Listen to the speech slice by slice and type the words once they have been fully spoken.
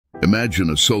Imagine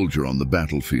a soldier on the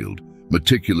battlefield,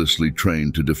 meticulously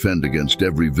trained to defend against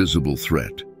every visible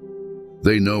threat.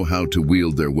 They know how to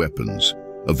wield their weapons,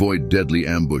 avoid deadly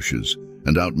ambushes,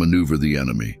 and outmaneuver the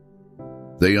enemy.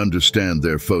 They understand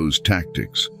their foe's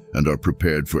tactics and are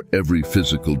prepared for every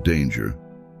physical danger.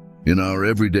 In our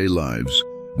everyday lives,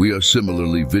 we are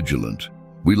similarly vigilant.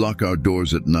 We lock our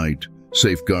doors at night,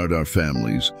 safeguard our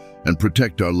families, and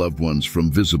protect our loved ones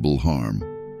from visible harm.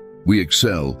 We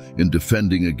excel in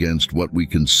defending against what we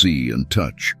can see and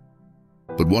touch.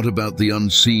 But what about the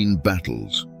unseen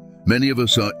battles? Many of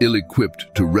us are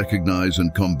ill-equipped to recognize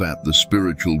and combat the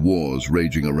spiritual wars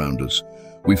raging around us.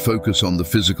 We focus on the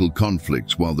physical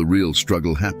conflicts while the real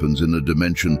struggle happens in a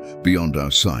dimension beyond our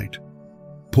sight.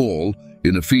 Paul,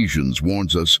 in Ephesians,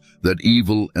 warns us that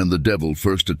evil and the devil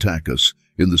first attack us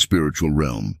in the spiritual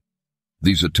realm.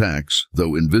 These attacks,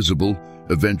 though invisible,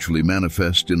 eventually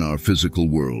manifest in our physical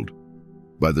world.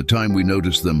 By the time we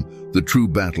notice them, the true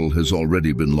battle has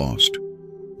already been lost.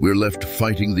 We're left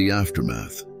fighting the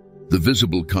aftermath, the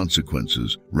visible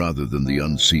consequences, rather than the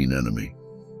unseen enemy.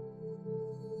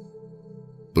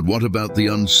 But what about the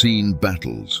unseen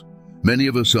battles? Many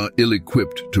of us are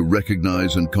ill-equipped to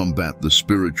recognize and combat the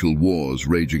spiritual wars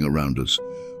raging around us.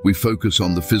 We focus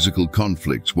on the physical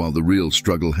conflicts while the real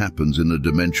struggle happens in a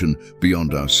dimension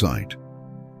beyond our sight.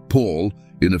 Paul,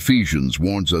 in Ephesians,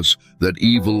 warns us that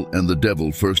evil and the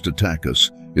devil first attack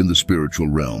us in the spiritual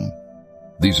realm.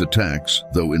 These attacks,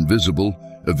 though invisible,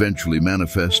 eventually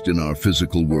manifest in our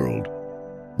physical world.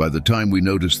 By the time we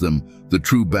notice them, the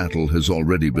true battle has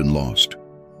already been lost.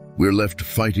 We're left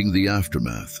fighting the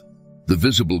aftermath, the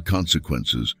visible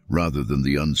consequences, rather than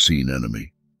the unseen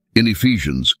enemy. In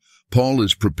Ephesians, Paul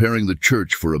is preparing the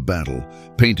church for a battle,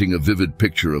 painting a vivid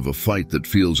picture of a fight that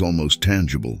feels almost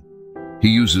tangible. He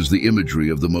uses the imagery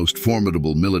of the most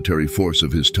formidable military force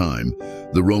of his time,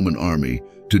 the Roman army,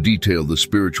 to detail the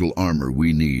spiritual armor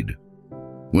we need.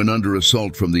 When under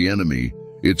assault from the enemy,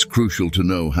 it's crucial to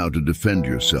know how to defend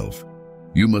yourself.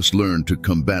 You must learn to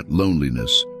combat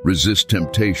loneliness, resist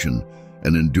temptation,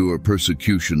 and endure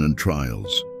persecution and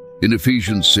trials. In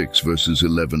Ephesians 6, verses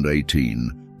 11 to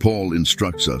 18, Paul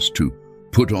instructs us to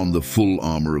put on the full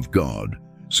armor of God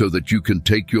so that you can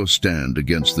take your stand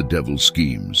against the devil's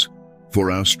schemes. For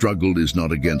our struggle is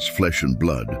not against flesh and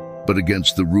blood, but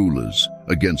against the rulers,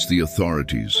 against the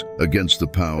authorities, against the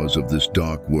powers of this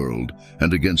dark world,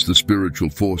 and against the spiritual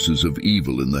forces of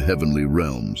evil in the heavenly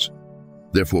realms.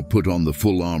 Therefore put on the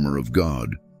full armor of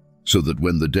God, so that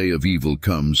when the day of evil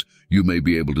comes, you may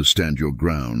be able to stand your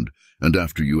ground, and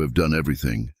after you have done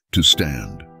everything, to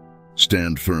stand.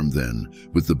 Stand firm then,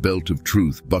 with the belt of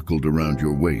truth buckled around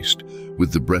your waist,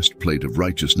 with the breastplate of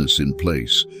righteousness in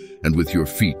place, and with your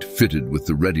feet fitted with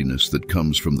the readiness that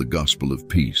comes from the gospel of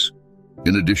peace.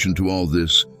 In addition to all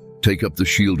this, take up the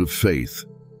shield of faith,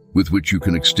 with which you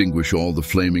can extinguish all the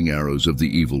flaming arrows of the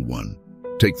evil one.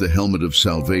 Take the helmet of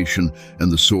salvation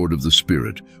and the sword of the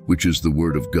Spirit, which is the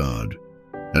word of God,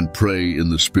 and pray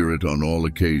in the Spirit on all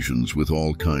occasions with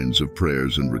all kinds of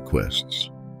prayers and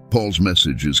requests. Paul's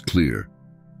message is clear.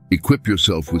 Equip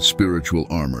yourself with spiritual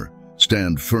armor,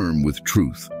 stand firm with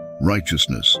truth,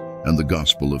 righteousness, and the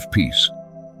gospel of peace.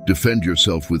 Defend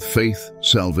yourself with faith,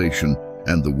 salvation,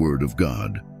 and the word of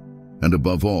God. And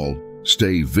above all,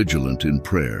 stay vigilant in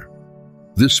prayer.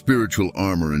 This spiritual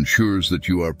armor ensures that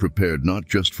you are prepared not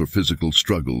just for physical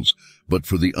struggles, but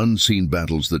for the unseen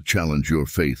battles that challenge your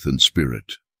faith and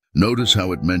spirit. Notice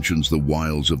how it mentions the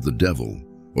wiles of the devil,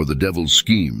 or the devil's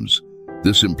schemes.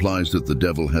 This implies that the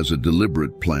devil has a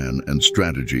deliberate plan and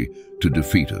strategy to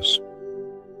defeat us.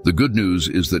 The good news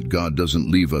is that God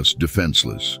doesn't leave us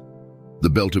defenseless.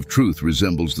 The belt of truth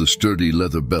resembles the sturdy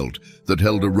leather belt that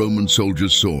held a Roman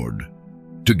soldier's sword.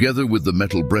 Together with the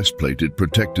metal breastplate, it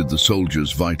protected the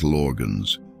soldier's vital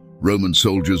organs. Roman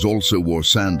soldiers also wore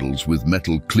sandals with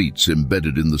metal cleats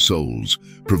embedded in the soles,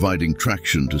 providing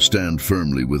traction to stand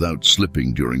firmly without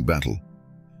slipping during battle.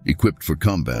 Equipped for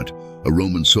combat, a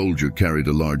Roman soldier carried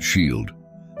a large shield.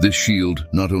 This shield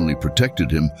not only protected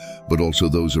him, but also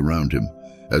those around him,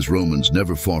 as Romans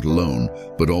never fought alone,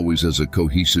 but always as a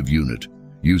cohesive unit,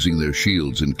 using their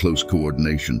shields in close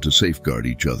coordination to safeguard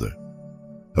each other.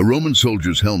 A Roman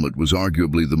soldier's helmet was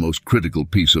arguably the most critical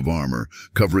piece of armor,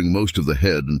 covering most of the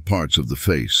head and parts of the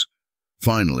face.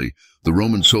 Finally, the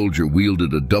Roman soldier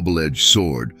wielded a double-edged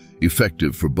sword,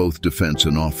 effective for both defense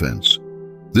and offense.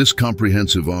 This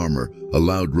comprehensive armor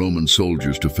allowed Roman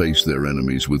soldiers to face their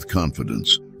enemies with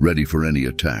confidence, ready for any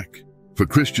attack. For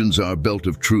Christians, our belt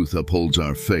of truth upholds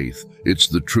our faith. It's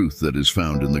the truth that is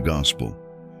found in the gospel.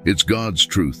 It's God's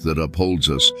truth that upholds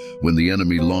us when the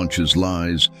enemy launches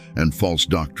lies and false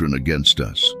doctrine against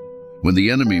us. When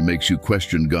the enemy makes you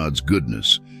question God's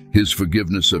goodness, His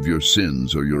forgiveness of your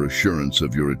sins, or your assurance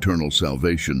of your eternal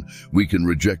salvation, we can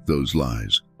reject those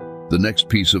lies. The next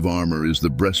piece of armor is the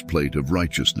breastplate of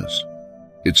righteousness.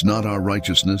 It's not our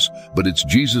righteousness, but it's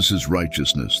Jesus'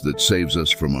 righteousness that saves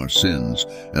us from our sins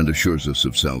and assures us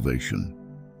of salvation.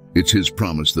 It's His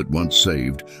promise that once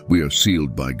saved, we are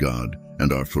sealed by God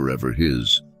and are forever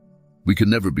His. We can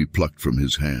never be plucked from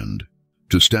His hand.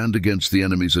 To stand against the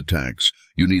enemy's attacks,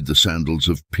 you need the sandals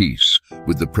of peace,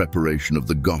 with the preparation of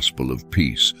the gospel of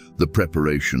peace, the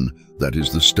preparation that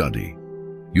is the study.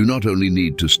 You not only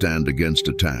need to stand against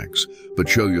attacks, but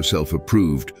show yourself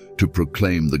approved to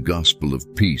proclaim the gospel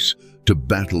of peace, to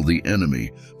battle the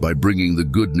enemy by bringing the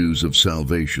good news of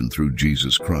salvation through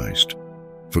Jesus Christ.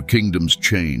 For kingdoms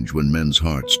change when men's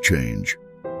hearts change.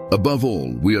 Above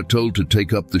all, we are told to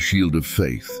take up the shield of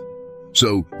faith.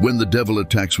 So, when the devil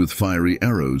attacks with fiery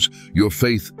arrows, your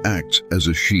faith acts as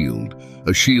a shield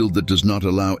that does not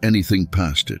allow anything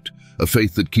past it, a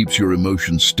faith that keeps your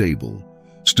emotions stable,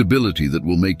 stability that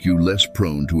will make you less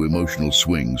prone to emotional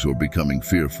swings or becoming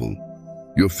fearful.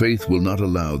 Your faith will not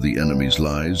allow the enemy's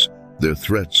lies, their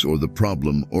threats, or the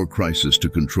problem or crisis to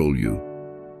control you.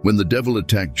 When the devil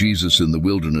attacked Jesus in the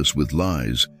wilderness with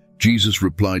lies, Jesus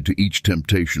replied to each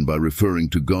temptation by referring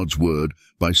to God's word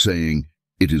by saying,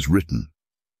 "It is written."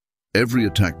 Every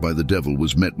attack by the devil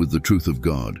was met with the truth of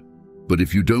God. But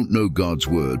if you don't know God's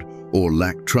word or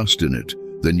lack trust in it,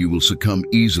 then you will succumb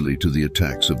easily to the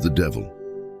attacks of the devil.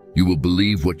 You will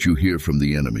believe what you hear from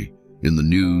the enemy, in the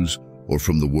news or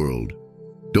from the world.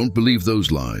 Don't believe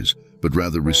those lies, but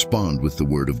rather respond with the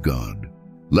word of God.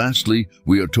 Lastly,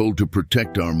 we are told to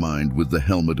protect our mind with the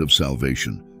helmet of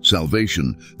salvation.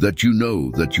 Salvation, that you know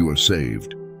that you are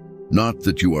saved. Not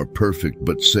that you are perfect,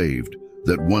 but saved.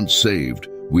 That once saved,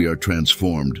 we are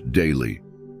transformed daily.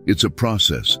 It's a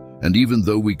process, and even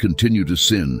though we continue to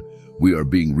sin, we are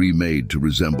being remade to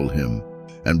resemble Him.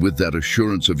 And with that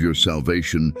assurance of your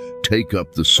salvation, take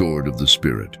up the sword of the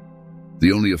Spirit.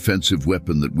 The only offensive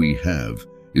weapon that we have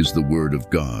is the Word of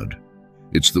God.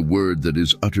 It's the word that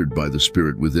is uttered by the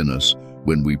Spirit within us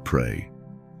when we pray.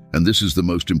 And this is the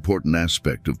most important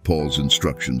aspect of Paul's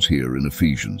instructions here in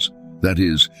Ephesians. That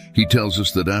is, he tells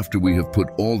us that after we have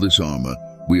put all this armor,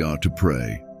 we are to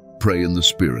pray. Pray in the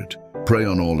Spirit. Pray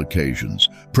on all occasions.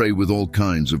 Pray with all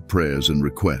kinds of prayers and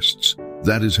requests.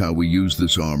 That is how we use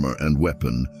this armor and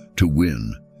weapon to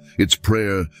win. It's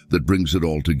prayer that brings it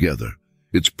all together.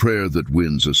 It's prayer that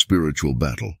wins a spiritual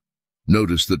battle.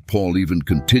 Notice that Paul even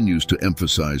continues to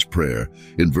emphasize prayer.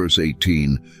 In verse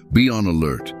 18, be on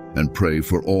alert and pray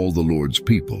for all the Lord's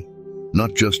people.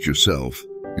 Not just yourself,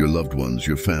 your loved ones,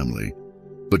 your family,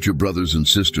 but your brothers and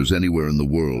sisters anywhere in the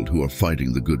world who are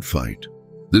fighting the good fight.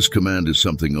 This command is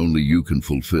something only you can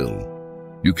fulfill.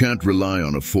 You can't rely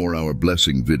on a 4-hour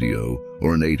blessing video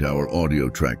or an 8-hour audio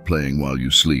track playing while you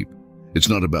sleep. It's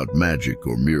not about magic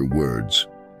or mere words.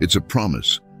 It's a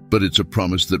promise, but it's a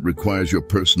promise that requires your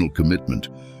personal commitment.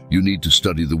 You need to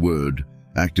study the Word,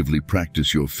 actively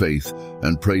practice your faith,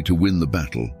 and pray to win the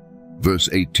battle. Verse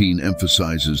 18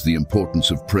 emphasizes the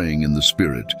importance of praying in the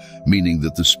Spirit, meaning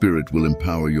that the Spirit will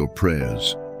empower your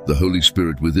prayers. The Holy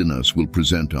Spirit within us will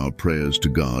present our prayers to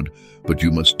God, but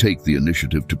you must take the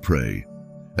initiative to pray.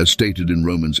 As stated in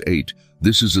Romans 8,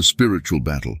 this is a spiritual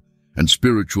battle, and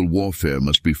spiritual warfare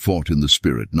must be fought in the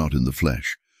Spirit, not in the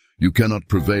flesh. You cannot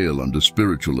prevail under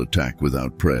spiritual attack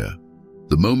without prayer.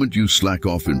 The moment you slack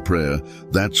off in prayer,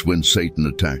 that's when Satan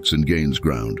attacks and gains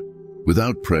ground.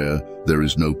 Without prayer, there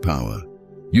is no power.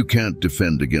 You can't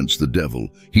defend against the devil.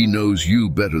 He knows you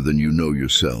better than you know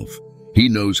yourself. He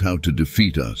knows how to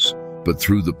defeat us, but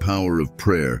through the power of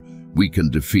prayer, we can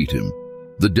defeat him.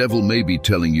 The devil may be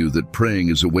telling you that praying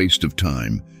is a waste of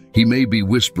time. He may be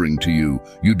whispering to you,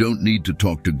 you don't need to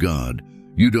talk to God.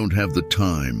 You don't have the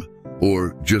time.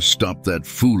 Or just stop that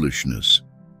foolishness.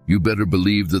 You better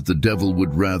believe that the devil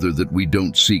would rather that we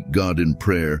don't seek God in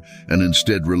prayer and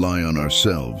instead rely on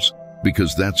ourselves,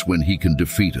 because that's when he can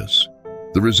defeat us.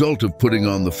 The result of putting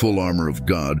on the full armor of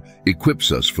God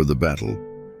equips us for the battle.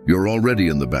 You're already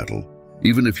in the battle,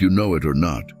 even if you know it or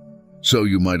not. So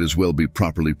you might as well be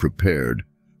properly prepared,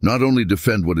 not only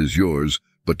defend what is yours,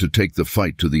 but to take the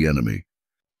fight to the enemy.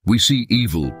 We see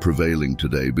evil prevailing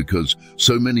today because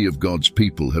so many of God's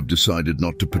people have decided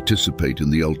not to participate in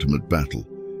the ultimate battle.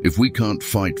 If we can't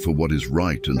fight for what is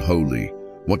right and holy,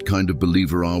 what kind of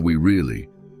believer are we really?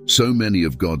 So many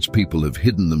of God's people have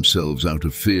hidden themselves out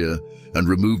of fear and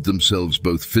removed themselves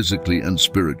both physically and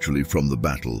spiritually from the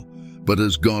battle. But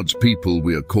as God's people,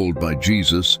 we are called by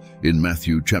Jesus in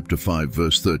Matthew chapter 5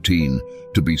 verse 13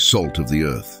 to be salt of the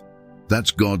earth.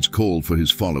 That's God's call for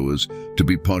his followers to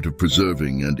be part of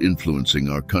preserving and influencing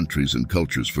our countries and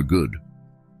cultures for good.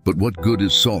 But what good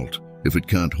is salt if it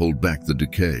can't hold back the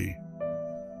decay?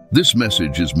 This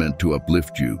message is meant to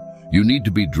uplift you. You need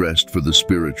to be dressed for the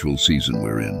spiritual season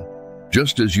we're in.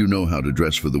 Just as you know how to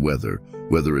dress for the weather,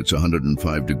 whether it's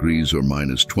 105 degrees or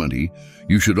 -20,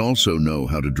 you should also know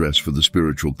how to dress for the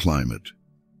spiritual climate.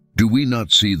 Do we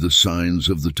not see the signs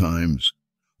of the times?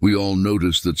 We all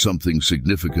notice that something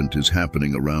significant is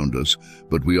happening around us,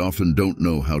 but we often don't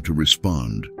know how to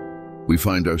respond. We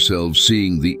find ourselves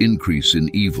seeing the increase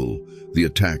in evil, the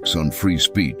attacks on free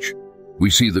speech. We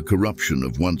see the corruption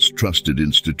of once trusted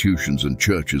institutions and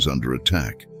churches under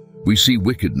attack. We see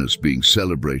wickedness being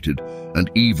celebrated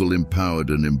and evil empowered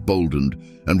and emboldened,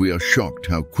 and we are shocked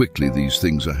how quickly these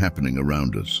things are happening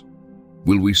around us.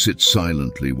 Will we sit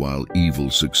silently while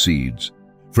evil succeeds?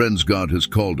 Friends, God has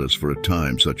called us for a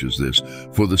time such as this.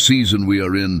 For the season we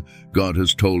are in, God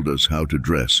has told us how to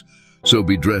dress. So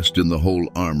be dressed in the whole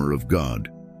armor of God.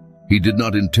 He did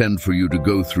not intend for you to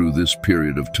go through this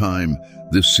period of time,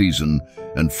 this season,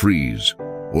 and freeze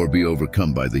or be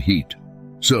overcome by the heat.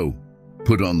 So,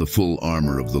 put on the full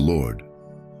armor of the Lord.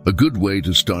 A good way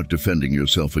to start defending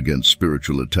yourself against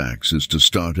spiritual attacks is to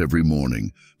start every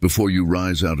morning before you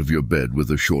rise out of your bed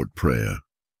with a short prayer.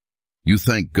 You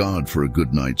thank God for a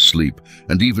good night's sleep,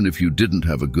 and even if you didn't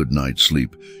have a good night's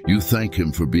sleep, you thank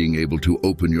Him for being able to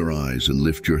open your eyes and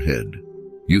lift your head.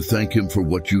 You thank Him for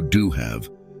what you do have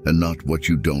and not what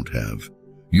you don't have.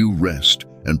 You rest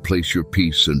and place your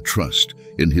peace and trust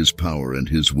in His power and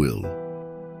His will.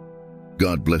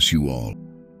 God bless you all.